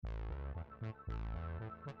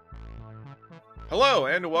Hello,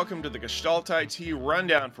 and welcome to the Gestalt IT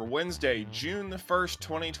Rundown for Wednesday, June the 1st,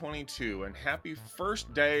 2022. And happy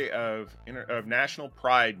first day of National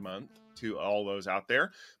Pride Month to all those out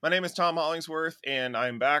there. My name is Tom Hollingsworth, and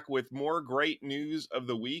I'm back with more great news of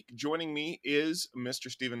the week. Joining me is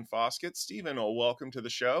Mr. Stephen Foskett. Stephen, welcome to the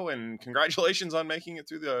show, and congratulations on making it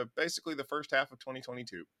through basically the first half of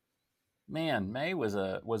 2022. Man, May was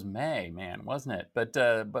May, man, wasn't it?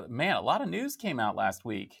 But man, a lot of news came out last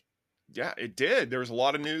week. Yeah, it did. There was a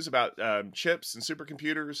lot of news about chips and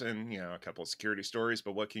supercomputers and, a couple of security stories,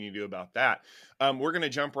 but what can you do about that? We're going to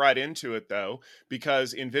jump right into it, though,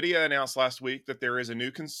 because NVIDIA announced last week that there is a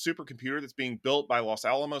new supercomputer that's being built by Los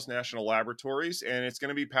Alamos National Laboratories, and it's going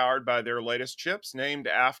to be powered by their latest chips named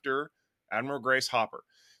after Admiral Grace Hopper.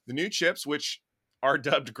 The new chips, which are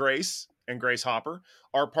dubbed Grace and Grace Hopper,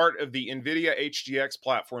 are part of the NVIDIA HGX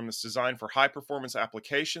platform that's designed for high-performance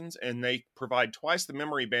applications, and they provide twice the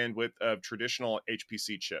memory bandwidth of traditional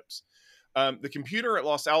HPC chips. The computer at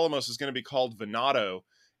Los Alamos is going to be called Venado,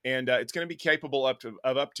 and it's going to be capable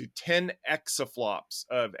of up to 10 exaflops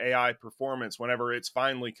of AI performance whenever it's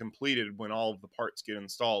finally completed, when all of the parts get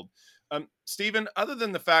installed. Stephen, other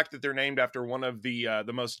than the fact that they're named after one of the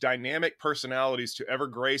most dynamic personalities to ever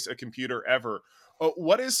grace a computer ever,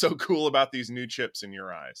 what is so cool about these new chips in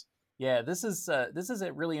your eyes? Yeah, this is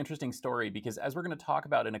a really interesting story because, as we're going to talk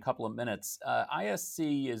about in a couple of minutes,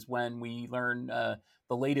 ISC is when we learn the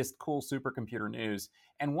latest cool supercomputer news.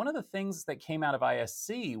 And one of the things that came out of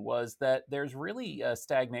ISC was that there's really a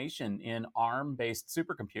stagnation in ARM-based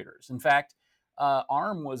supercomputers. In fact,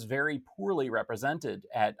 ARM was very poorly represented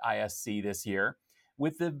at ISC this year,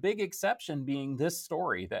 with the big exception being this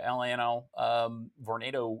story, the LANL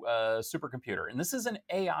Vornado supercomputer. And this is an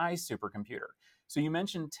AI supercomputer. So you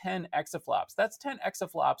mentioned 10 exaflops. That's 10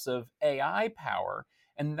 exaflops of AI power,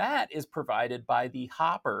 and that is provided by the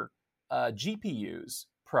Hopper GPUs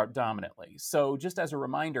predominantly. So just as a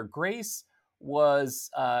reminder, Grace was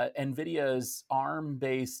NVIDIA's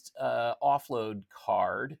ARM-based offload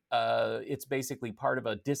card. It's basically part of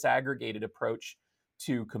a disaggregated approach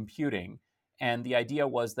to computing. And the idea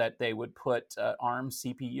was that they would put ARM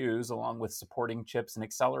CPUs along with supporting chips and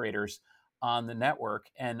accelerators on the network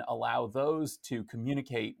and allow those to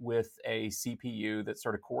communicate with a CPU that's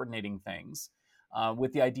sort of coordinating things,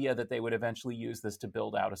 with the idea that they would eventually use this to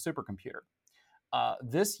build out a supercomputer.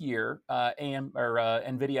 This year,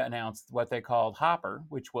 NVIDIA announced what they called Hopper,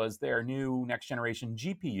 which was their new next generation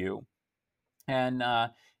GPU. And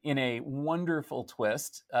in a wonderful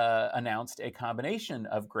twist, announced a combination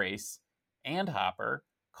of Grace and Hopper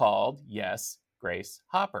called, yes, Grace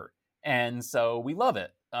Hopper. And so we love it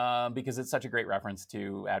because it's such a great reference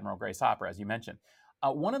to Admiral Grace Hopper, as you mentioned.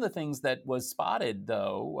 One of the things that was spotted,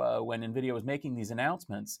 though, when NVIDIA was making these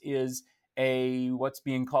announcements is what's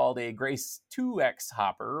being called a Grace 2X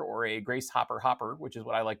Hopper, or a Grace Hopper, which is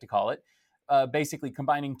what I like to call it, basically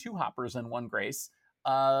combining two Hoppers in one Grace,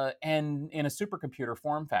 and in a supercomputer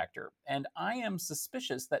form factor. And I am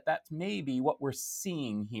suspicious that that's maybe what we're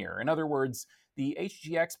seeing here. In other words, the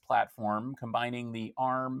HGX platform combining the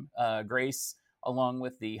ARM Grace along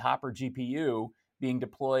with the Hopper GPU being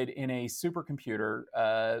deployed in a supercomputer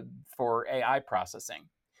for AI processing.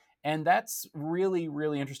 And that's really,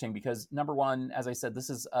 really interesting because, number one, as I said, this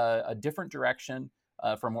is a different direction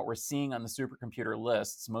from what we're seeing on the supercomputer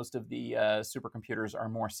lists. Most of the supercomputers are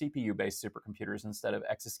more CPU-based supercomputers instead of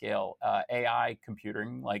exascale AI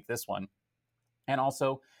computing like this one. And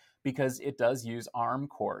also because it does use ARM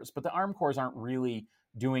cores. But the ARM cores aren't really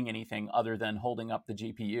doing anything other than holding up the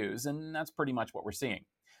GPUs, and that's pretty much what we're seeing.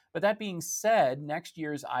 But that being said, next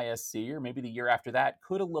year's ISC, or maybe the year after that,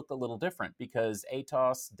 could look a little different because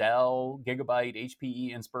Atos, Dell, Gigabyte,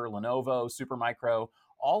 HPE, Inspur, Lenovo, Supermicro,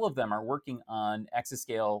 all of them are working on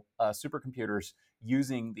exascale supercomputers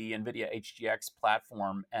using the NVIDIA HGX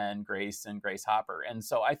platform and Grace Hopper. And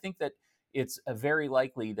so I think that it's very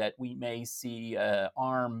likely that we may see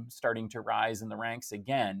ARM starting to rise in the ranks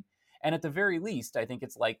again. And at the very least, I think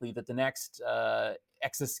it's likely that the next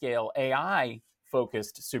exascale AI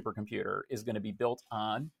focused supercomputer is going to be built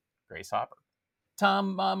on Grace Hopper.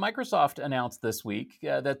 Tom, Microsoft announced this week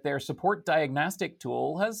that their support diagnostic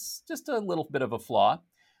tool has just a little bit of a flaw.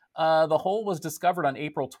 The hole was discovered on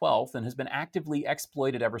April 12th and has been actively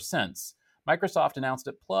exploited ever since. Microsoft announced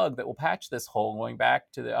at Plug that will patch this hole, going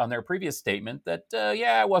back to on their previous statement that,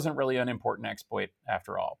 it wasn't really an important exploit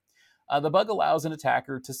after all. The bug allows an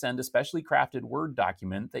attacker to send a specially crafted Word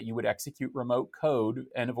document that you would execute remote code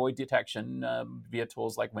and avoid detection via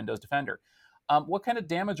tools like Windows Defender. What kind of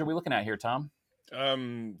damage are we looking at here, Tom?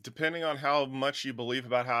 Depending on how much you believe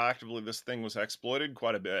about how actively this thing was exploited,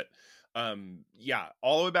 quite a bit. Yeah,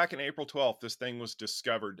 all the way back in April 12th, this thing was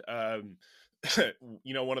discovered.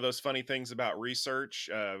 One of those funny things about research,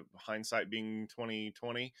 hindsight being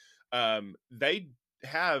 2020, they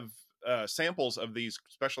have samples of these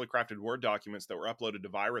specially crafted Word documents that were uploaded to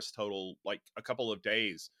VirusTotal like a couple of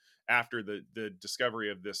days after the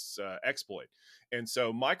discovery of this exploit. And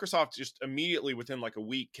so Microsoft just immediately within like a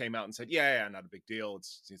week came out and said, yeah, not a big deal.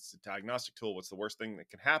 It's a diagnostic tool. What's the worst thing that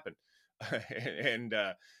can happen? and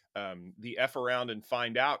the F around and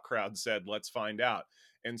find out crowd said, let's find out.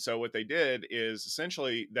 And so what they did is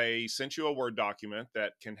essentially they sent you a Word document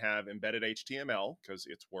that can have embedded HTML because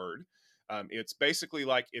it's Word. It's basically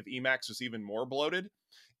like if Emacs was even more bloated,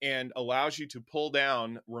 and allows you to pull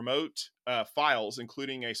down remote files,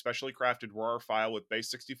 including a specially crafted RAR file with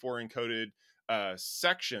base64 encoded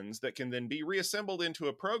sections that can then be reassembled into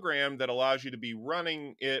a program that allows you to be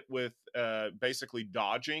running it with basically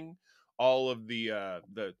dodging all of the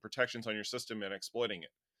protections on your system and exploiting it.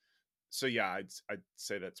 So yeah, I'd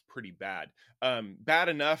say that's pretty bad. Bad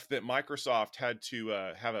enough that Microsoft had to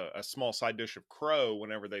have a small side dish of crow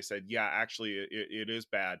whenever they said, yeah, actually it is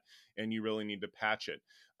bad and you really need to patch it.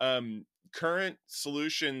 Current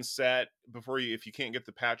solution set before you, if you can't get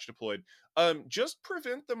the patch deployed, just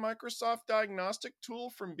prevent the Microsoft diagnostic tool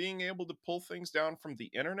from being able to pull things down from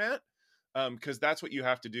the internet. Because that's what you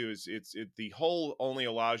have to do is the whole only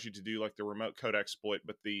allows you to do like the remote code exploit,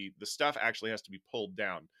 but the stuff actually has to be pulled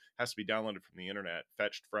down, has to be downloaded from the internet,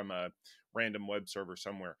 fetched from a random web server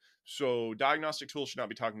somewhere. So diagnostic tools should not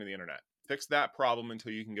be talking to the internet. Fix that problem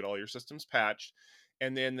until you can get all your systems patched.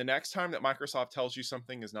 And then the next time that Microsoft tells you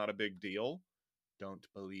something is not a big deal, don't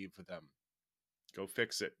believe them. Go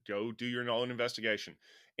fix it. Go do your own investigation.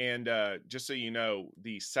 And just so you know,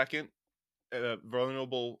 the second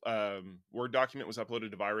vulnerable Word document was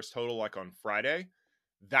uploaded to VirusTotal like on Friday.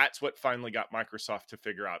 That's what finally got Microsoft to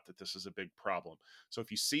figure out that this is a big problem. So if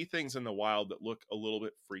you see things in the wild that look a little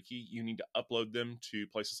bit freaky, you need to upload them to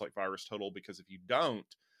places like VirusTotal, because if you don't,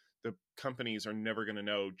 the companies are never going to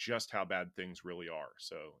know just how bad things really are.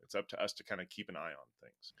 So it's up to us to kind of keep an eye on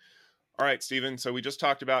things. All right, Stephen. So we just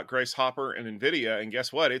talked about Grace Hopper and NVIDIA, and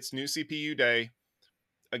guess what? It's new CPU day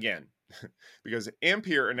again. Because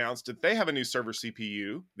Ampere announced that they have a new server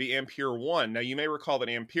CPU, the Ampere 1. Now, you may recall that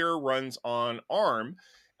Ampere runs on ARM,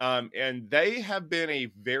 and they have been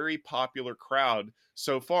a very popular crowd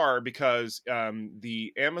so far because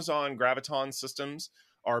the Amazon Graviton systems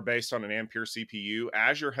are based on an Ampere CPU.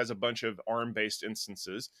 Azure has a bunch of ARM-based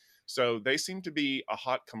instances, so they seem to be a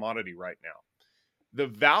hot commodity right now. The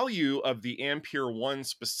value of the Ampere 1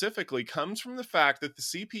 specifically comes from the fact that the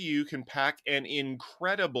CPU can pack an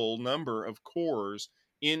incredible number of cores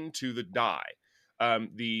into the die.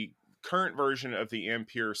 The current version of the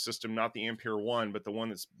Ampere system, not the Ampere 1, but the one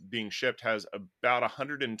that's being shipped, has about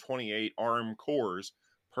 128 ARM cores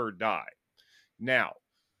per die. Now,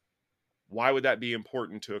 why would that be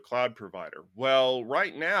important to a cloud provider? Well,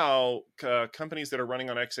 right now, companies that are running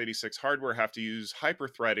on x86 hardware have to use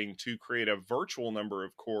hyperthreading to create a virtual number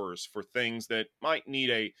of cores for things that might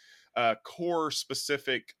need a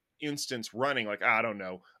core-specific instance running, like, I don't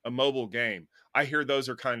know, a mobile game. I hear those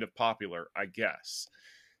are kind of popular, I guess.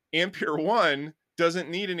 Ampere 1 doesn't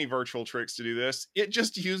need any virtual tricks to do this. It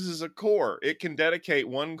just uses a core. It can dedicate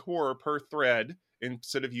one core per thread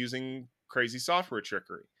instead of using crazy software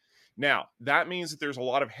trickery. Now, that means that there's a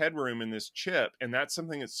lot of headroom in this chip, and that's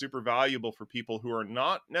something that's super valuable for people who are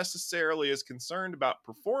not necessarily as concerned about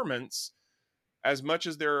performance as much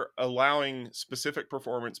as they're allowing specific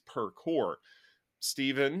performance per core.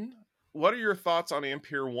 Stephen, what are your thoughts on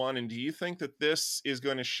Ampere 1, and do you think that this is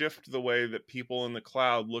going to shift the way that people in the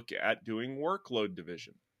cloud look at doing workload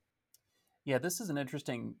division? Yeah, this is an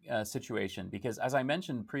interesting situation because, as I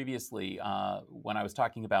mentioned previously, when I was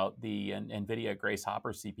talking about the NVIDIA Grace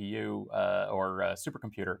Hopper CPU or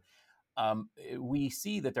supercomputer, we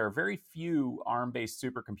see that there are very few ARM-based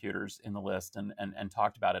supercomputers in the list and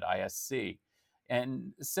talked about at ISC.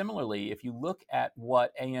 And similarly, if you look at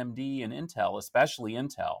what AMD and Intel, especially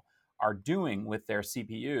Intel, are doing with their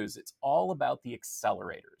CPUs, it's all about the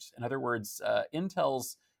accelerators. In other words,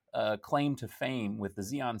 Intel's claim to fame with the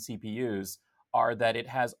Xeon CPUs are that it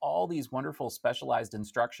has all these wonderful specialized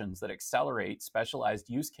instructions that accelerate specialized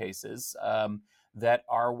use cases that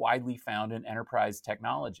are widely found in enterprise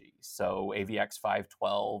technology. So AVX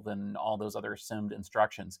 512 and all those other SIMD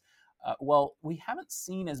instructions. Well, we haven't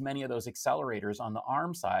seen as many of those accelerators on the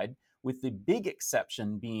ARM side, with the big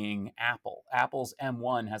exception being Apple. Apple's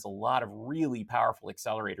M1 has a lot of really powerful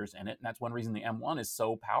accelerators in it, and that's one reason the M1 is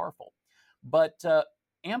so powerful. But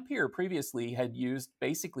Ampere previously had used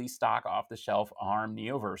basically stock off-the-shelf ARM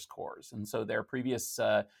Neoverse cores. And so their previous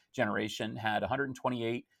generation had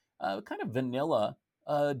 128 kind of vanilla,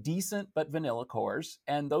 decent but vanilla cores.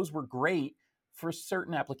 And those were great for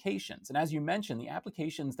certain applications. And as you mentioned, the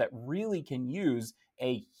applications that really can use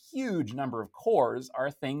a huge number of cores are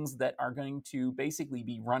things that are going to basically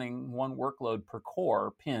be running one workload per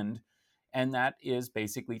core pinned. And that is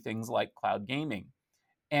basically things like cloud gaming.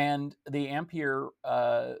 And the Ampere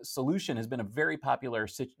solution has been a very popular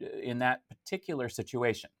in that particular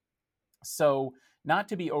situation. So, not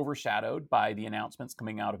to be overshadowed by the announcements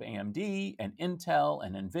coming out of AMD and Intel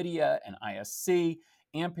and NVIDIA and ISC,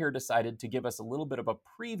 Ampere decided to give us a little bit of a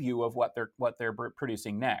preview of what they're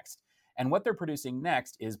producing next. And what they're producing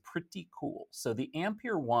next is pretty cool. So the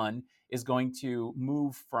Ampere 1 is going to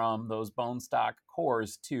move from those bone stock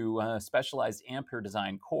cores to a specialized Ampere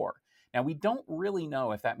design core. Now, we don't really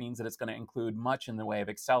know if that means that it's going to include much in the way of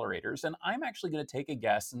accelerators, and I'm actually going to take a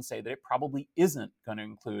guess and say that it probably isn't going to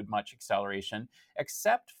include much acceleration,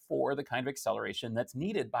 except for the kind of acceleration that's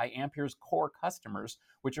needed by Ampere's core customers,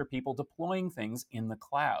 which are people deploying things in the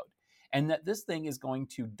cloud. And that this thing is going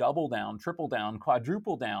to double down, triple down,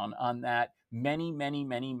 quadruple down on that many, many,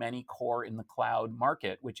 many, many core in the cloud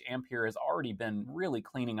market, which Ampere has already been really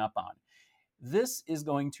cleaning up on. This is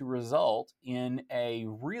going to result in a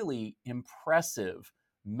really impressive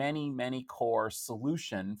many, many core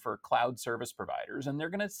solution for cloud service providers. And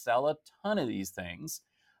they're going to sell a ton of these things.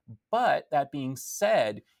 But that being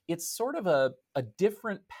said, it's sort of a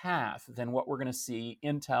different path than what we're going to see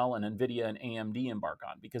Intel and NVIDIA and AMD embark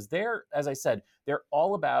on, because they're, as I said, they're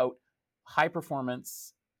all about high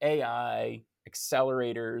performance AI,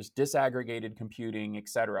 accelerators, disaggregated computing, et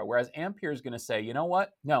cetera. Whereas Ampere is going to say, you know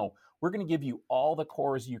what? No, we're going to give you all the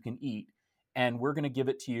cores you can eat, and we're going to give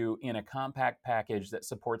it to you in a compact package that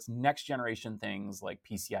supports next generation things like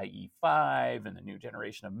PCIe 5 and the new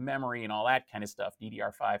generation of memory and all that kind of stuff,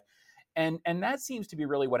 DDR5. And that seems to be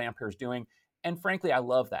really what Ampere is doing. And frankly, I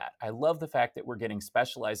love that. I love the fact that we're getting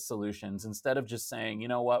specialized solutions instead of just saying, you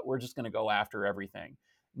know what, we're just going to go after everything.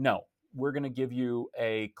 No, we're going to give you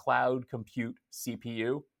a cloud compute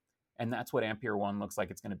CPU, and that's what Ampere 1 looks like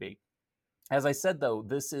it's going to be. As I said, though,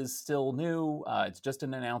 this is still new. It's just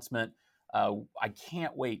an announcement. I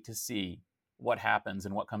can't wait to see what happens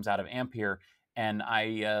and what comes out of Ampere, and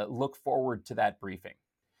I look forward to that briefing.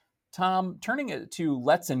 Tom, turning it to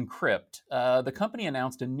Let's Encrypt, the company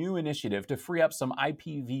announced a new initiative to free up some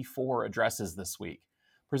IPv4 addresses this week.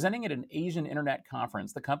 Presenting at an Asian internet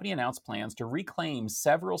conference, the company announced plans to reclaim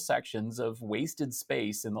several sections of wasted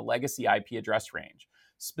space in the legacy IP address range.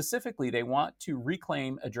 Specifically, they want to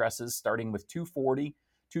reclaim addresses starting with 240,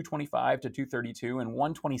 225 to 232, and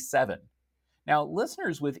 127. Now,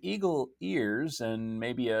 listeners with eagle ears and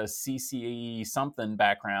maybe a CCE something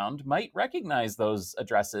background might recognize those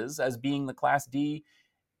addresses as being the Class D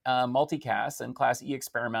multicast and Class E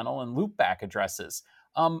experimental and loopback addresses.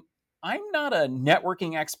 I'm not a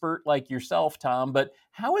networking expert like yourself, Tom, but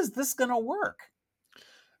how is this going to work?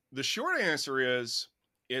 The short answer is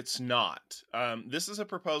it's not. This is a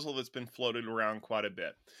proposal that's been floated around quite a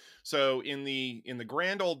bit. So in the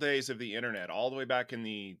grand old days of the internet, all the way back in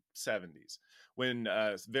the 70s, when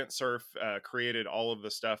Vint Cerf created all of the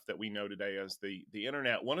stuff that we know today as the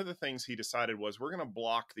internet, one of the things he decided was we're going to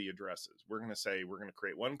block the addresses. We're going to say we're going to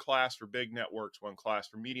create one class for big networks, one class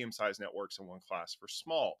for medium-sized networks, and one class for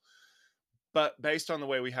small. But based on the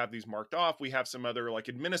way we have these marked off, we have some other like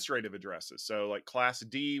administrative addresses. So like Class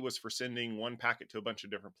D was for sending one packet to a bunch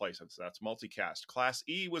of different places. So that's multicast. Class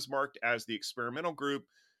E was marked as the experimental group,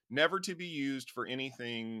 never to be used for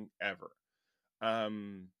anything ever.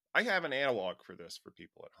 I have an analog for this for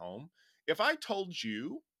people at home. If I told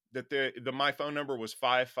you that the my phone number was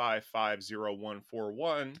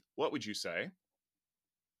 5550141, what would you say?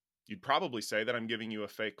 You'd probably say that I'm giving you a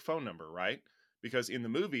fake phone number, right? Because in the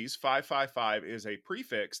movies, 555 is a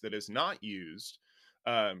prefix that is not used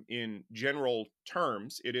in general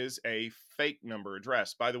terms. It is a fake number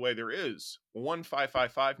address. By the way, there is one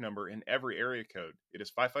 555 number in every area code. It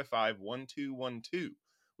is 555-1212,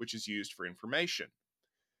 which is used for information.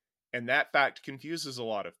 And that fact confuses a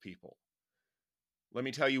lot of people. Let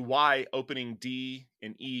me tell you why opening D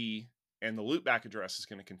and E and the loopback address is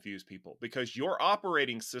going to confuse people, because your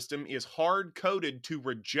operating system is hard-coded to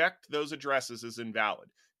reject those addresses as invalid.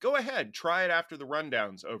 Go ahead, try it after the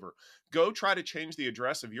rundown's over. Go try to change the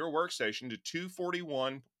address of your workstation to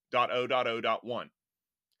 241.0.0.1.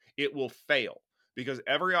 It will fail, because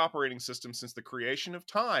every operating system since the creation of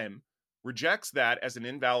time rejects that as an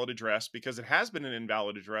invalid address, because it has been an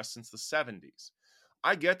invalid address since the 70s.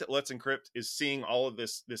 I get that Let's Encrypt is seeing all of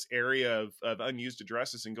this area of unused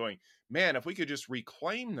addresses and going, man, if we could just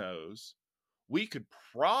reclaim those, we could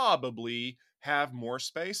probably have more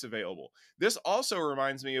space available. This also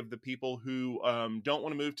reminds me of the people who don't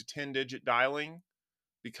want to move to 10-digit dialing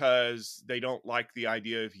because they don't like the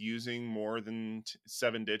idea of using more than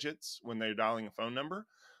 7 digits when they're dialing a phone number.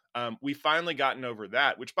 We finally gotten over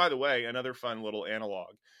that, which, by the way, another fun little analog.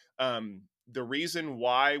 The reason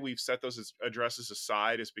why we've set those addresses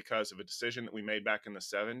aside is because of a decision that we made back in the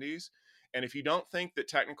 70s. And if you don't think that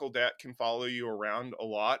technical debt can follow you around a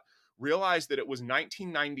lot, realize that it was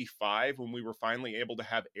 1995 when we were finally able to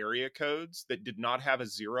have area codes that did not have a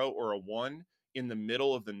 0 or a 1 in the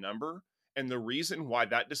middle of the number. And the reason why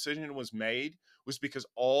that decision was made was because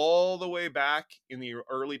all the way back in the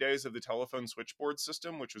early days of the telephone switchboard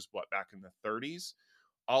system, which was back in the 30s,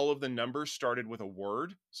 all of the numbers started with a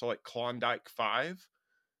word. So like Klondike 5,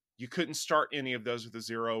 you couldn't start any of those with a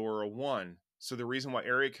 0 or a 1. So the reason why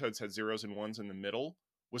area codes had zeros and ones in the middle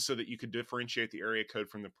was so that you could differentiate the area code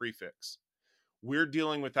from the prefix. We're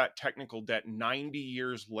dealing with that technical debt 90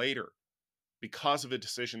 years later because of a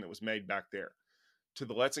decision that was made back there. To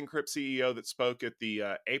the Let's Encrypt CEO that spoke at the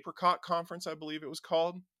Apricot conference, I believe it was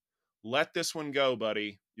called, let this one go,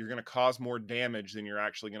 buddy. You're going to cause more damage than you're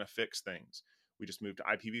actually going to fix things. We just moved to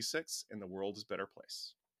IPv6 and the world is a better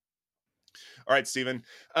place. All right, Stephen.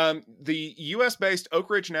 The US-based Oak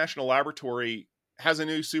Ridge National Laboratory has a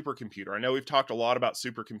new supercomputer. I know we've talked a lot about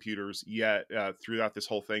supercomputers throughout this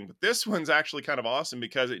whole thing, but this one's actually kind of awesome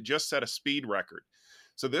because it just set a speed record.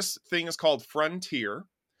 So this thing is called Frontier.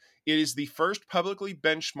 It is the first publicly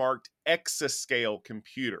benchmarked exascale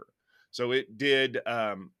computer. So it did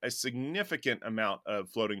a significant amount of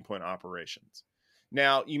floating point operations.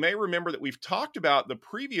 Now, you may remember that we've talked about the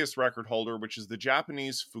previous record holder, which is the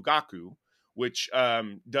Japanese Fugaku, which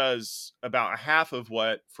does about half of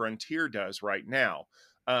what Frontier does right now.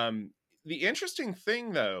 The interesting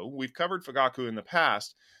thing, though, we've covered Fugaku in the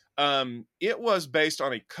past. It was based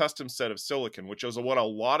on a custom set of silicon, which is what a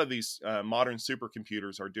lot of these modern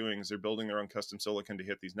supercomputers are doing, is they're building their own custom silicon to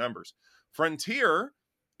hit these numbers. Frontier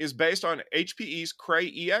is based on HPE's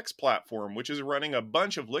Cray EX platform, which is running a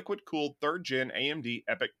bunch of liquid-cooled third-gen AMD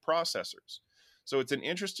EPYC processors. So it's an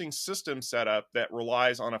interesting system setup that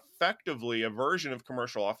relies on effectively a version of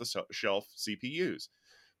commercial off-the-shelf CPUs.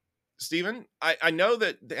 Stephen, I know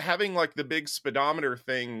that having like the big speedometer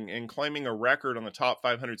thing and claiming a record on the top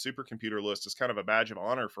 500 supercomputer list is kind of a badge of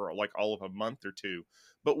honor for like all of a month or two.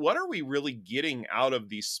 But what are we really getting out of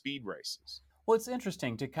these speed races? Well, it's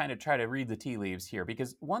interesting to kind of try to read the tea leaves here,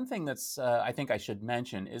 because one thing that's I think I should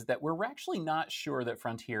mention is that we're actually not sure that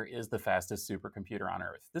Frontier is the fastest supercomputer on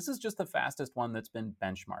Earth. This is just the fastest one that's been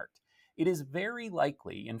benchmarked. It is very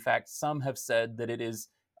likely, in fact, some have said that it is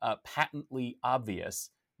patently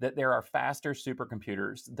obvious that there are faster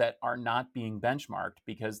supercomputers that are not being benchmarked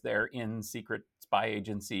because they're in secret spy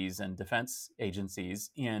agencies and defense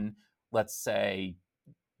agencies in, let's say,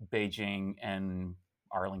 Beijing and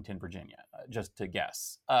Arlington, Virginia, just to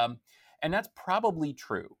guess. And that's probably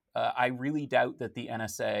true. I really doubt that the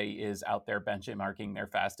NSA is out there benchmarking their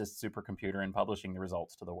fastest supercomputer and publishing the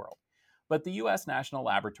results to the world. But the US national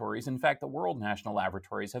laboratories, in fact, the world national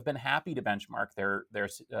laboratories, have been happy to benchmark their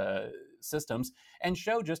systems and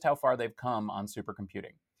show just how far they've come on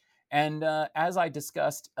supercomputing. And as I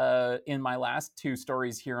discussed in my last two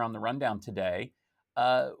stories here on the rundown today,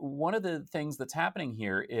 one of the things that's happening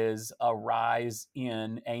here is a rise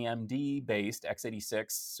in AMD-based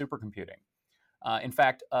x86 supercomputing. In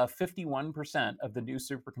fact, 51% of the new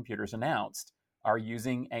supercomputers announced are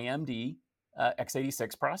using AMD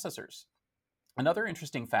x86 processors. Another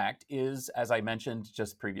interesting fact is, as I mentioned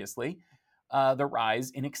just previously, the rise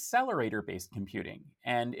in accelerator-based computing.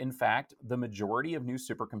 And in fact, the majority of new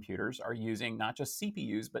supercomputers are using not just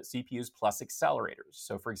CPUs, but CPUs plus accelerators.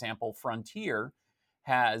 So for example, Frontier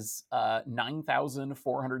has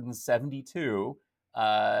 9,472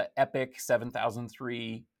 EPYC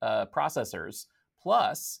 7003 processors,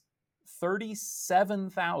 plus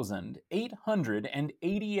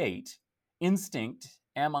 37,888 Instinct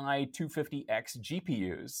MI250X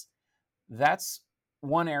GPUs. That's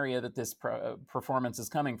one area that this performance is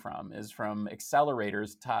coming from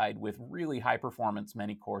accelerators tied with really high performance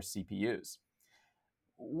many core CPUs.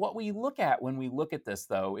 What we look at when we look at this,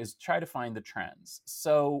 though, is try to find the trends.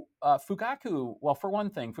 So Fugaku, well, for one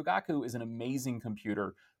thing, Fugaku is an amazing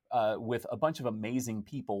computer with a bunch of amazing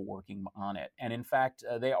people working on it. And in fact,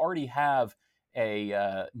 they already have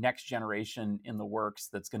a next generation in the works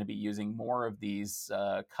that's going to be using more of these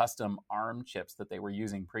custom ARM chips that they were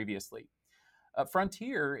using previously.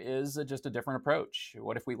 Frontier is just a different approach.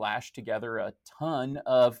 What if we lash together a ton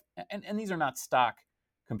of, and these are not stock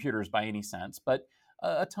computers by any sense, but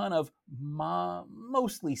a ton of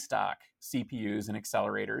mostly stock CPUs and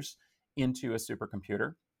accelerators into a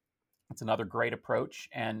supercomputer. It's another great approach,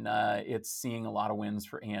 and it's seeing a lot of wins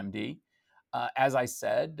for AMD. As I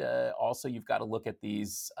said, also you've got to look at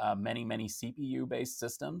these many CPU-based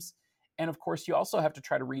systems. And of course, you also have to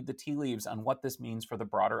try to read the tea leaves on what this means for the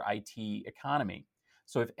broader IT economy.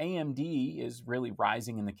 So if AMD is really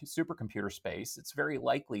rising in the supercomputer space, it's very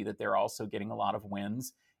likely that they're also getting a lot of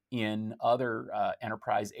wins in other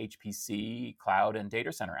enterprise HPC, cloud, and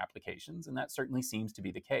data center applications. And that certainly seems to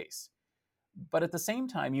be the case. But at the same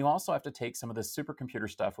time, you also have to take some of this supercomputer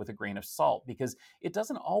stuff with a grain of salt because it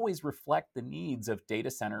doesn't always reflect the needs of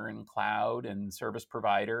data center and cloud and service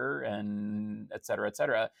provider and et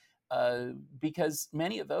cetera, because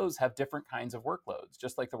many of those have different kinds of workloads,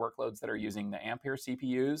 just like the workloads that are using the Ampere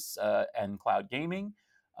CPUs and cloud gaming.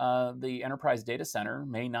 The enterprise data center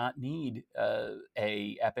may not need a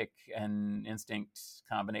EPYC and Instinct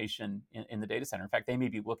combination in the data center. In fact, they may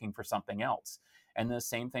be looking for something else. And the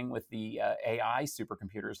same thing with the AI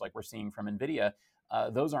supercomputers like we're seeing from NVIDIA.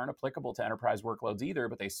 Those aren't applicable to enterprise workloads either,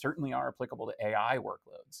 but they certainly are applicable to AI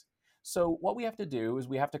workloads. So what we have to do is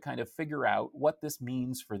we have to kind of figure out what this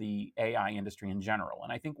means for the AI industry in general.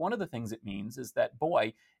 And I think one of the things it means is that,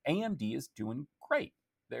 boy, AMD is doing great.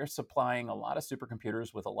 They're supplying a lot of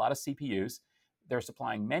supercomputers with a lot of CPUs. They're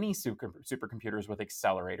supplying many supercomputers with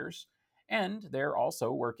accelerators. And they're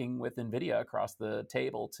also working with NVIDIA across the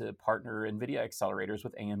table to partner NVIDIA accelerators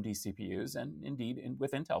with AMD CPUs and indeed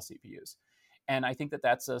with Intel CPUs. And I think that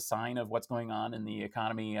that's a sign of what's going on in the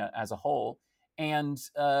economy as a whole. And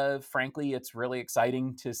frankly, it's really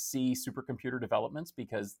exciting to see supercomputer developments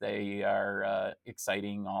because they are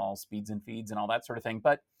exciting all speeds and feeds and all that sort of thing.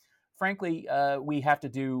 But frankly, we have to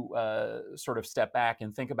do sort of step back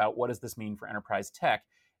and think about what does this mean for enterprise tech.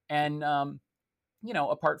 And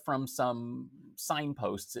apart from some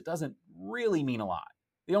signposts, it doesn't really mean a lot.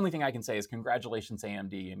 The only thing I can say is congratulations,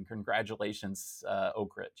 AMD, and congratulations,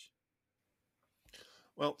 Oak Ridge.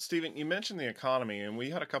 Well, Stephen, you mentioned the economy, and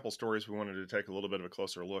we had a couple stories we wanted to take a little bit of a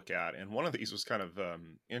closer look at. And one of these was kind of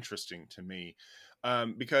interesting to me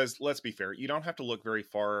because let's be fair, you don't have to look very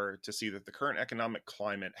far to see that the current economic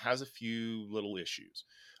climate has a few little issues.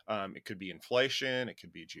 It could be inflation, it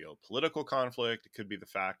could be geopolitical conflict, it could be the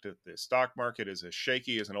fact that the stock market is as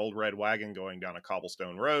shaky as an old red wagon going down a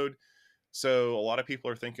cobblestone road. So a lot of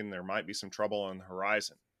people are thinking there might be some trouble on the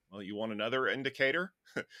horizon. Well, you want another indicator?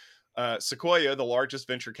 Sequoia, the largest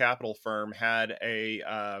venture capital firm, had a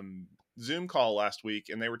Zoom call last week,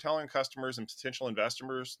 and they were telling customers and potential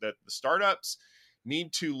investors that the startups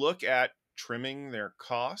need to look at trimming their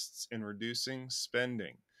costs and reducing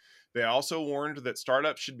spending. They also warned that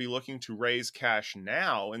startups should be looking to raise cash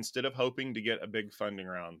now instead of hoping to get a big funding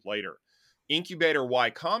round later. Incubator Y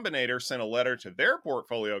Combinator sent a letter to their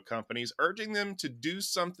portfolio companies urging them to do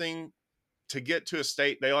something to get to a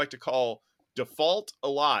state they like to call default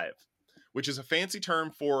alive, which is a fancy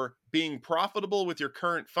term for being profitable with your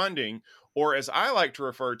current funding, or as I like to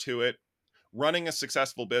refer to it, running a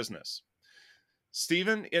successful business.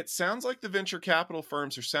 Stephen, it sounds like the venture capital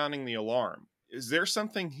firms are sounding the alarm. Is there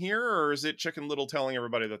something here, or is it Chicken Little telling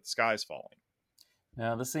everybody that the sky's falling?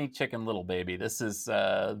 No, this ain't Chicken Little, baby. This is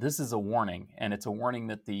a warning, and it's a warning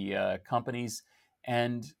that the companies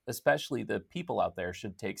and especially the people out there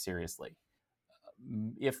should take seriously.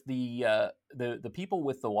 If the people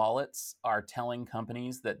with the wallets are telling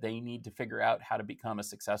companies that they need to figure out how to become a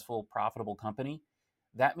successful, profitable company,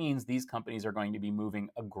 that means these companies are going to be moving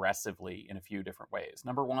aggressively in a few different ways.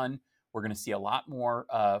 Number one, we're going to see a lot more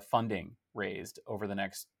funding raised over the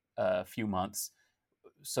next few months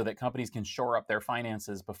so that companies can shore up their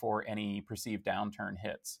finances before any perceived downturn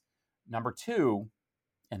hits. Number two,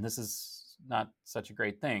 and this is not such a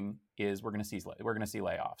great thing, is we're going to see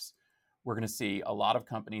layoffs. We're going to see a lot of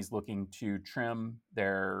companies looking to trim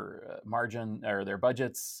their margin or their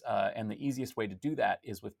budgets, and the easiest way to do that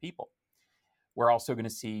is with people. We're also going to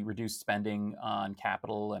see reduced spending on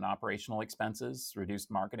capital and operational expenses, reduced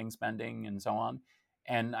marketing spending, and so on.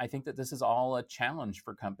 And I think that this is all a challenge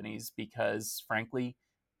for companies because, frankly,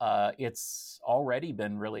 it's already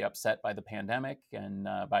been really upset by the pandemic and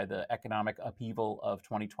by the economic upheaval of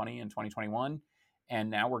 2020 and 2021. And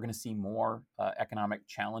now we're going to see more economic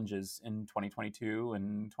challenges in 2022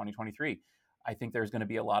 and 2023. I think there's going to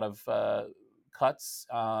be a lot of cuts.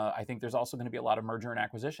 I think there's also going to be a lot of merger and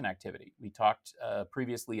acquisition activity. We talked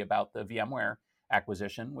previously about the VMware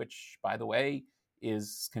acquisition, which, by the way,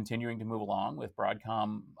 is continuing to move along with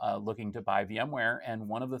Broadcom looking to buy VMware. And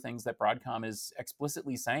one of the things that Broadcom is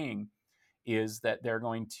explicitly saying is that they're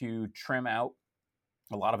going to trim out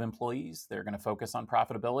a lot of employees. They're going to focus on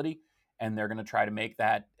profitability, and they're going to try to make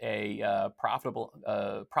that a profitable,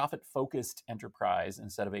 profit-focused enterprise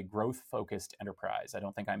instead of a growth-focused enterprise. I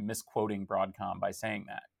don't think I'm misquoting Broadcom by saying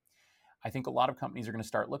that. I think a lot of companies are going to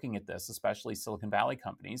start looking at this, especially Silicon Valley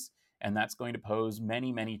companies, and that's going to pose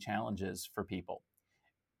many, many challenges for people.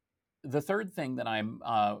 The third thing that I'm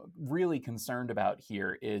really concerned about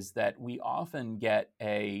here is that we often get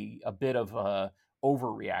a bit of a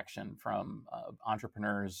overreaction from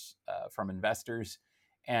entrepreneurs, from investors,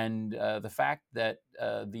 and the fact that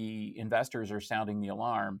the investors are sounding the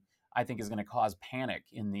alarm, I think, is going to cause panic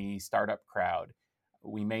in the startup crowd.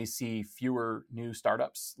 We may see fewer new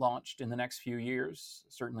startups launched in the next few years.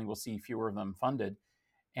 Certainly, we'll see fewer of them funded.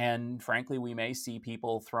 And frankly, we may see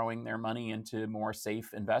people throwing their money into more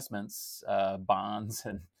safe investments, bonds,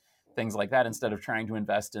 and things like that, instead of trying to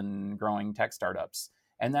invest in growing tech startups.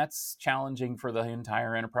 And that's challenging for the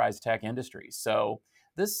entire enterprise tech industry. So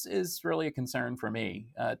this is really a concern for me.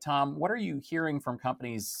 Tom, what are you hearing from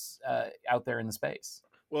companies out there in the space?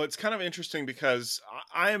 Well, it's kind of interesting because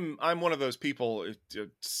I'm one of those people,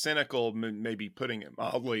 cynical, maybe putting it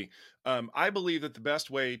mildly. I believe that the best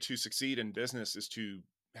way to succeed in business is to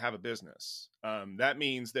have a business. That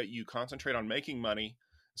means that you concentrate on making money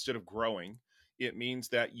instead of growing. It means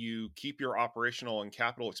that you keep your operational and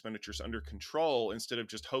capital expenditures under control instead of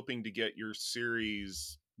just hoping to get your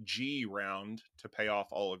Series G round to pay off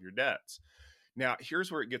all of your debts. Now,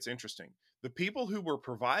 here's where it gets interesting. The people who were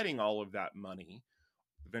providing all of that money,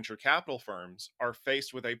 the venture capital firms, are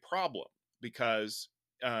faced with a problem because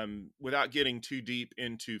without getting too deep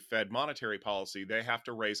into Fed monetary policy, they have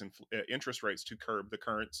to raise interest rates to curb the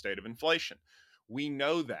current state of inflation. We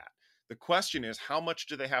know that. The question is, how much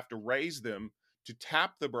do they have to raise them to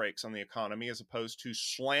tap the brakes on the economy as opposed to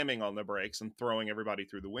slamming on the brakes and throwing everybody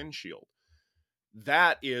through the windshield?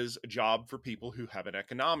 That is a job for people who have an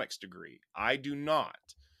economics degree. I do not.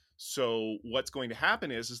 So what's going to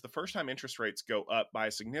happen is the first time interest rates go up by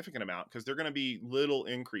a significant amount, because they're going to be little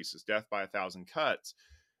increases, death by 1,000 cuts,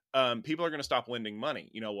 people are going to stop lending money.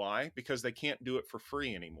 You know why? Because they can't do it for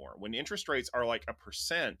free anymore. When interest rates are like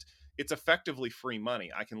 1%, it's effectively free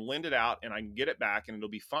money. I can lend it out and I can get it back and it'll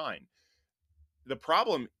be fine. The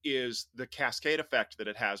problem is the cascade effect that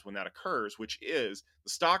it has when that occurs, which is the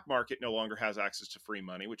stock market no longer has access to free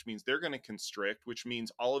money, which means they're going to constrict, which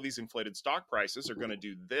means all of these inflated stock prices are going to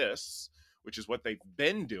do this, which is what they've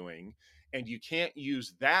been doing. And you can't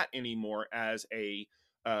use that anymore as a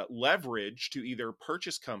leverage to either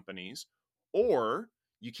purchase companies, or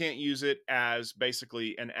you can't use it as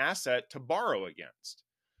basically an asset to borrow against.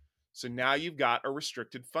 So now you've got a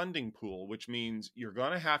restricted funding pool, which means you're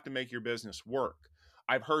going to have to make your business work.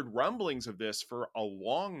 I've heard rumblings of this for a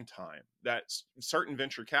long time, that certain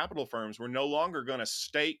venture capital firms were no longer going to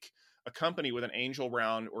stake a company with an angel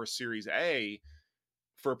round or a Series A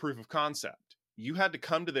for a proof of concept. You had to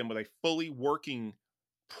come to them with a fully working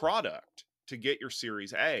product to get your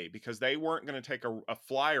Series A, because they weren't going to take a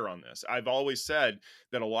flyer on this. I've always said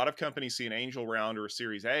that a lot of companies see an angel round or a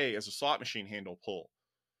Series A as a slot machine handle pull.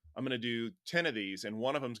 I'm going to do 10 of these and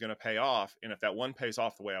one of them is going to pay off. And if that one pays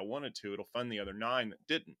off the way I wanted to, it'll fund the other 9 that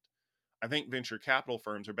didn't. I think venture capital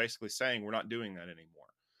firms are basically saying we're not doing that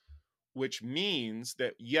anymore, which means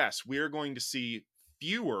that, yes, we are going to see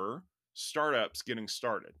fewer startups getting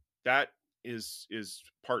started. That is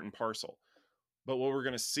part and parcel. But what we're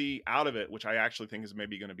going to see out of it, which I actually think is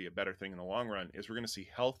maybe going to be a better thing in the long run, is we're going to see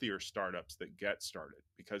healthier startups that get started,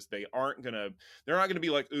 because they're not going to be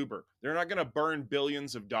like Uber. They're not going to burn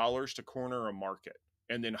billions of dollars to corner a market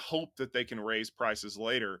and then hope that they can raise prices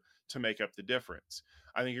later to make up the difference.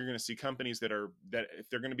 I think you're going to see companies that if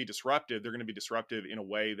they're going to be disruptive, they're going to be disruptive in a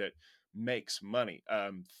way that makes money.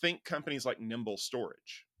 Think companies like Nimble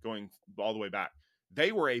Storage, going all the way back.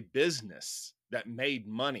 They were a business that made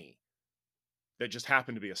money, that just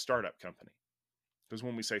happened to be a startup company. Because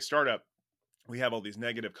when we say startup, we have all these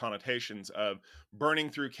negative connotations of burning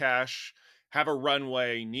through cash, have a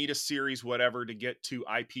runway, need a series, whatever, to get to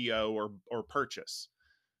IPO or purchase.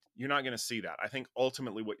 You're not going to see that. I think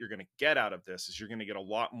ultimately what you're going to get out of this is you're going to get a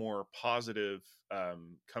lot more positive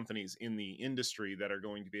companies in the industry that are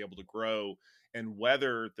going to be able to grow and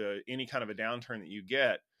weather any kind of a downturn that you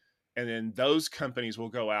get. And then those companies will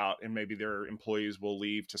go out and maybe their employees will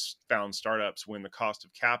leave to found startups when the cost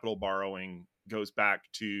of capital borrowing goes back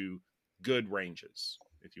to good ranges,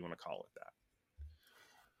 if you want to call it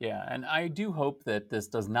that. Yeah, and I do hope that this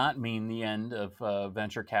does not mean the end of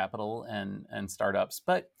venture capital and startups.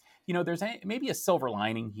 But there's maybe a silver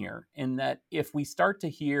lining here in that if we start to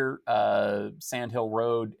hear Sand Hill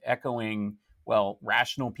Road echoing, well,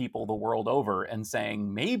 rational people the world over and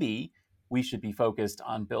saying maybe we should be focused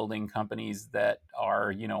on building companies that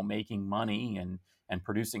are, making money and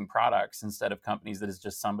producing products instead of companies that is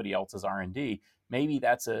just somebody else's R&D. Maybe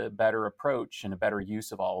that's a better approach and a better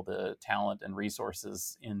use of all the talent and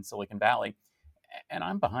resources in Silicon Valley. And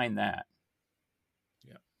I'm behind that.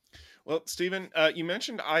 Yeah. Well, Stephen, you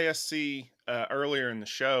mentioned ISC earlier in the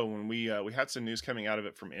show when we had some news coming out of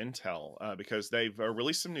it from Intel because they've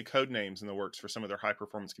released some new code names in the works for some of their high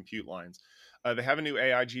performance compute lines. They have a new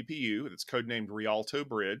AI GPU that's codenamed Rialto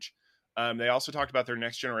Bridge. They also talked about their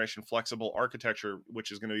next generation flexible architecture,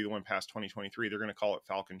 which is going to be the one past 2023. They're going to call it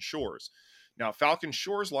Falcon Shores. Now, Falcon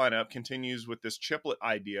Shores lineup continues with this chiplet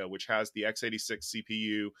idea, which has the x86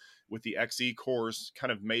 CPU with the Xe cores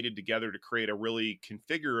kind of mated together to create a really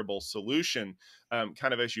configurable solution.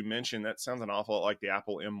 Kind of as you mentioned, that sounds an awful lot like the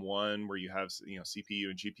Apple M1, where you have CPU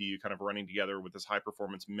and GPU kind of running together with this high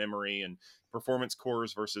performance memory and performance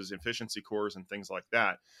cores versus efficiency cores and things like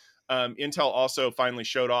that. Intel also finally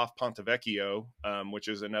showed off Ponte Vecchio, which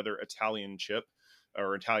is another Italian chip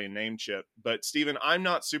or Italian name chip. But Stephen, I'm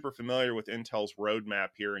not super familiar with Intel's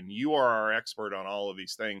roadmap here, and you are our expert on all of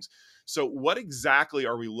these things. So what exactly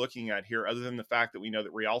are we looking at here, other than the fact that we know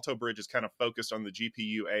that Rialto Bridge is kind of focused on the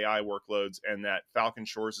GPU AI workloads and that Falcon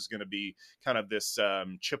Shores is going to be kind of this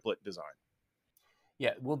chiplet design?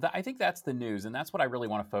 Yeah, well, I think that's the news, and that's what I really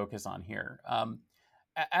want to focus on here.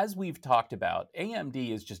 As we've talked about,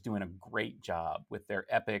 AMD is just doing a great job with their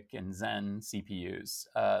EPYC and Zen CPUs.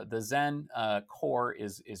 The Zen core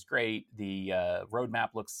is great. The roadmap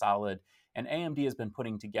looks solid, and AMD has been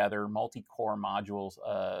putting together multi-core modules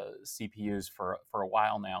CPUs for a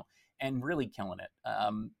while now, and really killing it.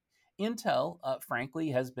 Intel, frankly,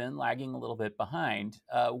 has been lagging a little bit behind.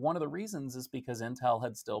 One of the reasons is because Intel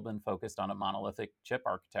had still been focused on a monolithic chip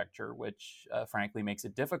architecture, which frankly makes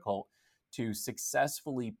it difficult to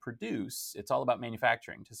successfully produce, it's all about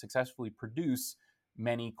manufacturing, to successfully produce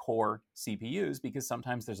many core CPUs because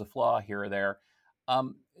sometimes there's a flaw here or there.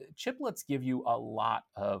 Chiplets give you a lot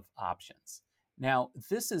of options. Now,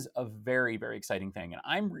 this is a very, very exciting thing, and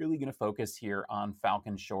I'm really going to focus here on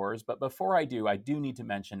Falcon Shores. But before I do need to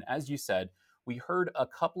mention, as you said, we heard a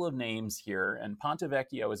couple of names here, and Ponte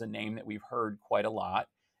Vecchio is a name that we've heard quite a lot.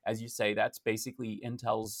 As you say, that's basically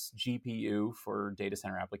Intel's GPU for data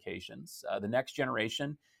center applications. The next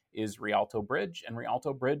generation is Rialto Bridge, and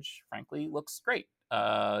Rialto Bridge, frankly, looks great.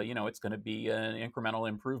 It's going to be an incremental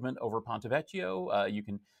improvement over Ponte Vecchio. You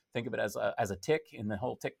can think of it as a tick in the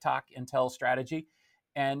whole TikTok Intel strategy,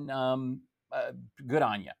 and good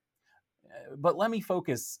on you. But let me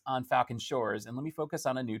focus on Falcon Shores, and let me focus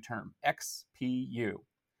on a new term, XPU.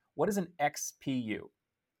 What is an XPU?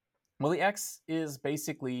 Well, the X is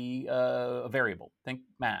basically a variable. Think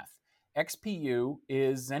math. XPU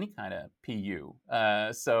is any kind of PU.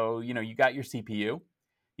 So, you got your CPU,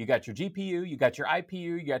 you got your GPU, you got your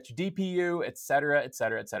IPU, you got your DPU, et cetera, et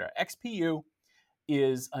cetera, et cetera. XPU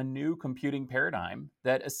is a new computing paradigm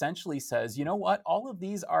that essentially says, you know what, all of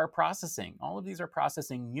these are processing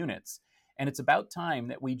units. And it's about time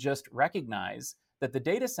that we just recognize that the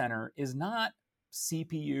data center is not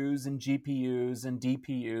CPUs and GPUs and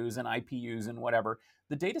DPUs and IPUs and whatever.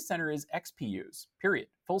 The data center is XPUs, period.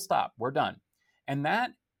 Full stop. We're done. And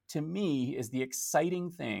that, to me, is the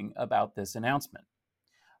exciting thing about this announcement.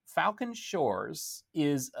 Falcon Shores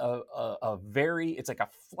is it's like a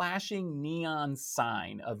flashing neon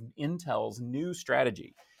sign of Intel's new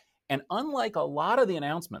strategy. And unlike a lot of the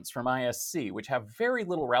announcements from ISC, which have very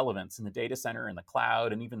little relevance in the data center and the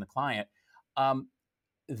cloud and even the client,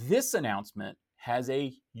 this announcement has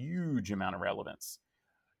a huge amount of relevance.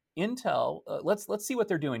 Intel, let's see what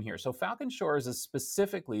they're doing here. So Falcon Shores is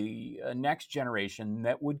specifically a next generation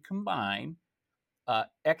that would combine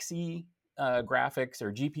Xe graphics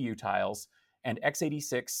or GPU tiles and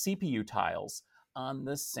x86 CPU tiles on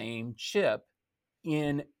the same chip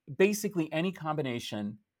in basically any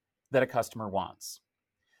combination that a customer wants.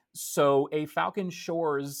 So a Falcon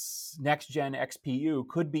Shores next-gen XPU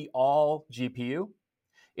could be all GPU,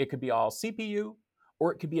 it could be all CPU,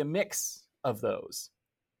 or it could be a mix of those.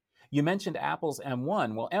 You mentioned Apple's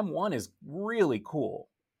M1. Well, M1 is really cool,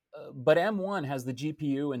 but M1 has the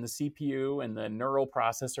GPU and the CPU and the neural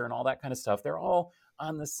processor and all that kind of stuff. They're all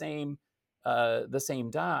on the same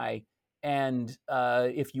die. And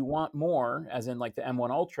if you want more, as in like the M1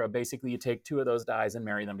 Ultra, basically you take two of those dies and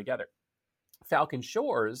marry them together. Falcon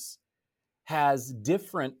Shores has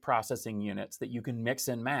different processing units that you can mix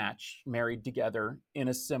and match married together in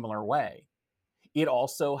a similar way. It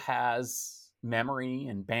also has memory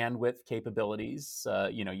and bandwidth capabilities.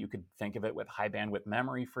 You could think of it with high bandwidth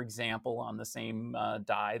memory, for example, on the same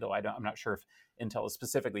die, though I'm not sure if Intel has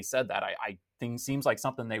specifically said that. I think seems like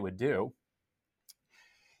something they would do.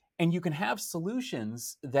 And you can have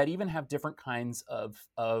solutions that even have different kinds of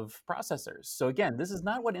processors. So again, this is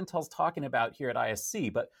not what Intel's talking about here at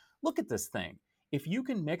ISC, but look at this thing. If you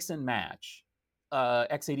can mix and match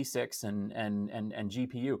x86 and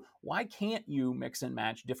GPU, why can't you mix and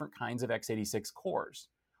match different kinds of x86 cores?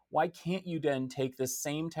 Why can't you then take this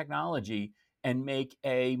same technology and make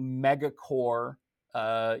a mega core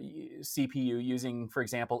CPU using, for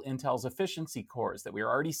example, Intel's efficiency cores that we're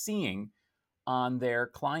already seeing on their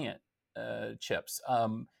client chips?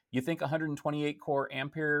 You think 128 core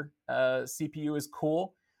Ampere CPU is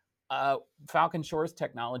cool? Falcon Shores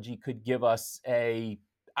technology could give us a,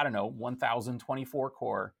 I don't know, 1024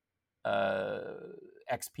 core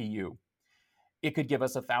XPU. It could give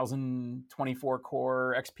us a 1024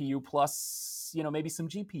 core XPU plus, maybe some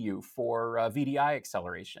GPU for VDI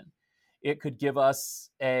acceleration. It could give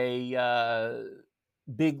us a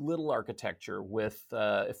big little architecture with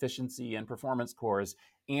efficiency and performance cores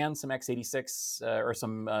and some x86 or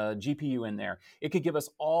some GPU in there. It could give us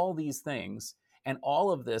all these things, and all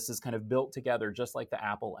of this is kind of built together just like the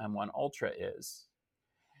Apple M1 Ultra is.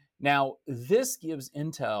 Now, this gives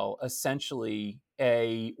Intel essentially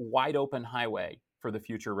a wide open highway for the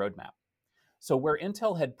future roadmap. So where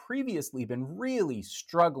Intel had previously been really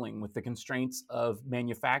struggling with the constraints of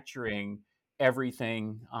manufacturing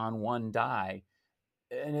everything on one die,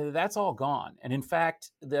 and that's all gone. And in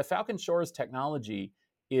fact, the Falcon Shores technology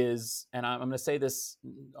is, and I'm going to say this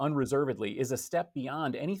unreservedly, is a step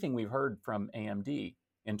beyond anything we've heard from AMD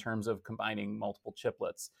in terms of combining multiple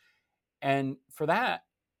chiplets. And for that,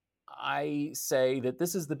 I say that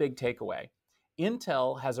this is the big takeaway.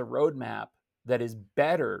 Intel has a roadmap that is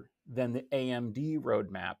better than the AMD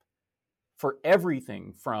roadmap for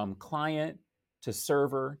everything from client to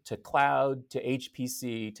server to cloud to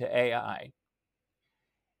HPC to AI.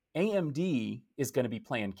 AMD is going to be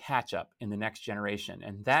playing catch up in the next generation,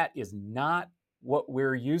 and that is not what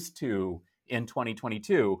we're used to in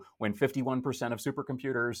 2022 when 51% of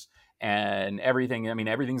supercomputers and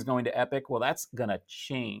everything's going to EPYC. Well, that's going to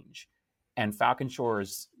change, and Falcon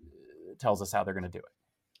Shores tells us how they're going to do it.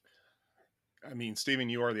 I mean, Stephen,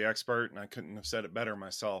 you are the expert, and I couldn't have said it better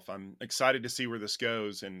myself. I'm excited to see where this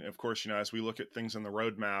goes. And of course, as we look at things on the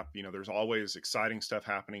roadmap, there's always exciting stuff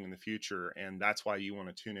happening in the future. And that's why you want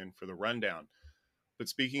to tune in for the rundown. But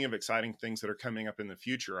speaking of exciting things that are coming up in the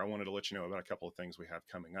future, I wanted to let you know about a couple of things we have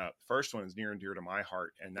coming up. First one is near and dear to my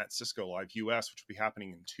heart, and that's Cisco Live US, which will be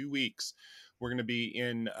happening in 2 weeks. We're going to be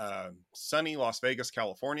in sunny Las Vegas,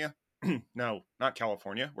 California. No, not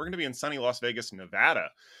California. We're going to be in sunny Las Vegas, Nevada,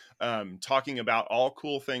 talking about all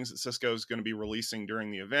cool things that Cisco is going to be releasing during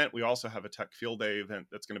the event. We also have a Tech Field Day event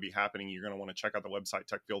that's going to be happening. You're going to want to check out the website,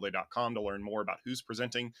 techfieldday.com, to learn more about who's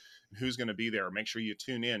presenting and who's going to be there. Make sure you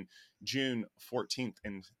tune in June 14th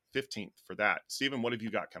and 15th for that. Stephen, what have you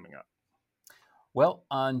got coming up? Well,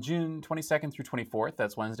 on June 22nd through 24th,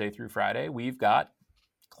 that's Wednesday through Friday, we've got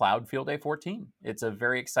Cloud Field Day 14. It's a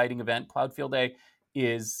very exciting event. Cloud Field Day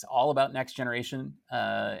is all about next generation,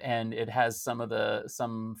 and it has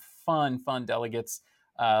some fun delegates.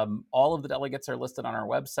 All of the delegates are listed on our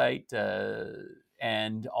website,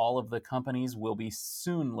 and all of the companies will be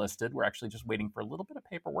soon listed. We're actually just waiting for a little bit of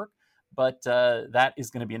paperwork, but that is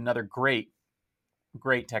going to be another great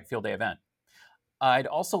Tech Field Day event. I'd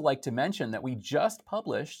also like to mention that we just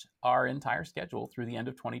published our entire schedule through the end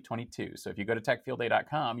of 2022. So if you go to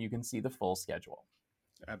techfieldday.com, you can see the full schedule.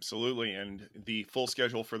 Absolutely. And the full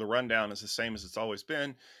schedule for the rundown is the same as it's always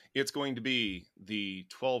been. It's going to be the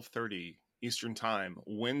 12:30 Eastern Time,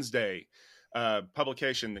 Wednesday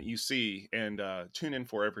publication that you see and tune in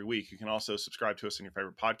for every week. You can also subscribe to us in your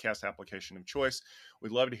favorite podcast application of choice.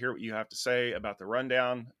 We'd love to hear what you have to say about the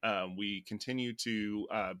rundown. We continue to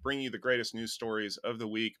bring you the greatest news stories of the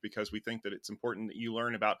week because we think that it's important that you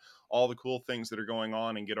learn about all the cool things that are going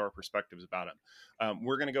on and get our perspectives about them.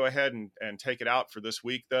 We're going to go ahead and take it out for this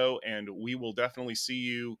week, though, and we will definitely see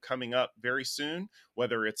you coming up very soon,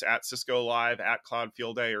 whether it's at Cisco Live, at Cloud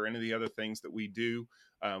Field Day, or any of the other things that we do.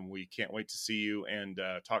 We can't wait to see you and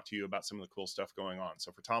talk to you about some of the cool stuff going on.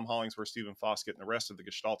 So for Tom Hollingsworth, Stephen Foskett, and the rest of the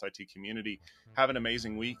Gestalt IT community, have an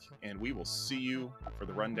amazing week, and we will see you for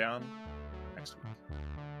the rundown next week.